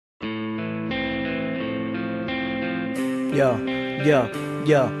Yo, yo,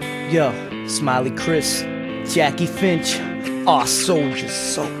 yo, yo, Smiley Chris, Jackie Finch,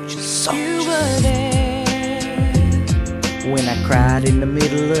 Souljas, Souljas. You were there when I cried in the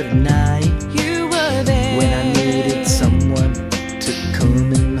middle of the night. You were there when I needed someone to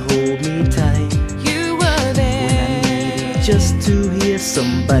come and hold me tight. You were there when I needed just to hear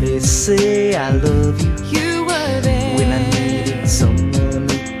somebody say I love you. You were there when I needed someone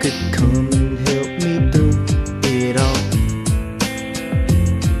who could come and help me through it all.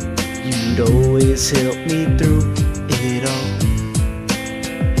 You'd always help me through it all.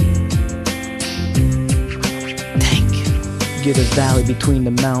 Thank you. You're the valley between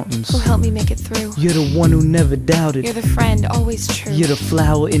the mountains who helped me make it through. You're the one who never doubted. You're the friend, always true. You're the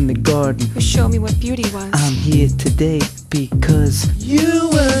flower in the garden who showed me what beauty was. I'm here today because you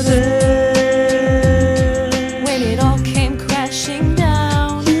were there when it all came crashing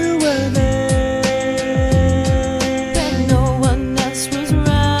down. You were there when no one else was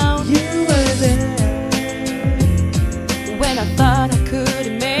around. You were there when I thought I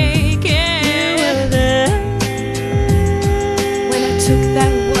couldn't make it. You were there when I took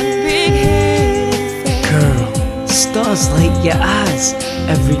that one big hit and Girl, stars light your eyes.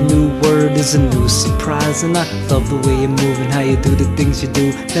 Every new word is a new surprise. And I love the way you move and how you do the things you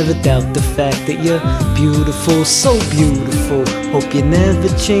do. Never doubt the fact that you're beautiful, so beautiful. Hope you never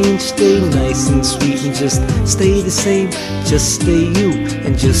change, stay nice and sweet and just stay the same. Just stay you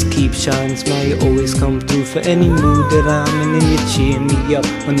and just keep shining. Smile, you always come through for any mood that I'm in. And you cheer me up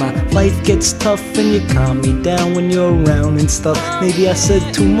when my life gets tough. And you calm me down when you're around and stuff. Maybe I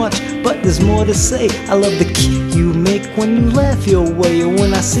said too much, but there's more to say. I love the kick you make when you laugh your way. And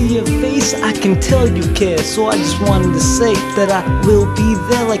when I see your face, I can tell you care. So I just wanted to say that I will be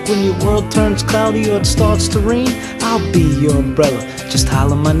there. Like when your world turns cloudy or it starts to rain, I'll be your umbrella, just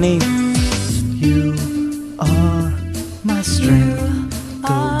holler my name. You are my strength, the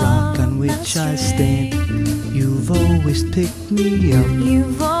rock on which I stand. You've always picked me up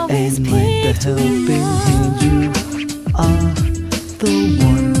and lent a helping hand. You are the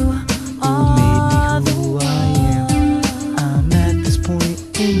one who made me who I am. I'm at this point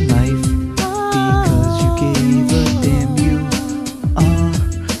in life because you gave a damn. You are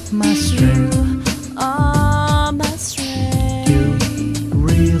my strength. You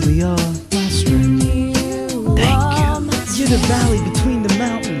really are my strength. Thank you. You're the valley between the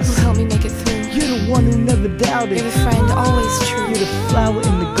mountains who helped me make it through. You're the one who never doubted. You're the friend, always true. You're the flower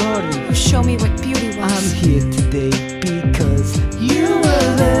in the garden who showed me what beauty was. I'm here today because you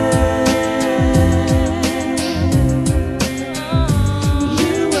were there.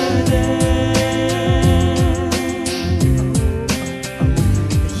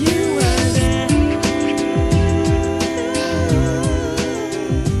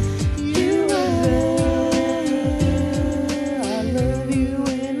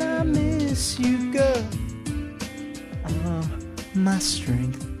 My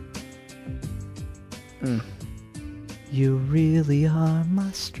strength. You really are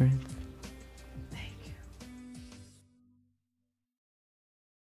my strength.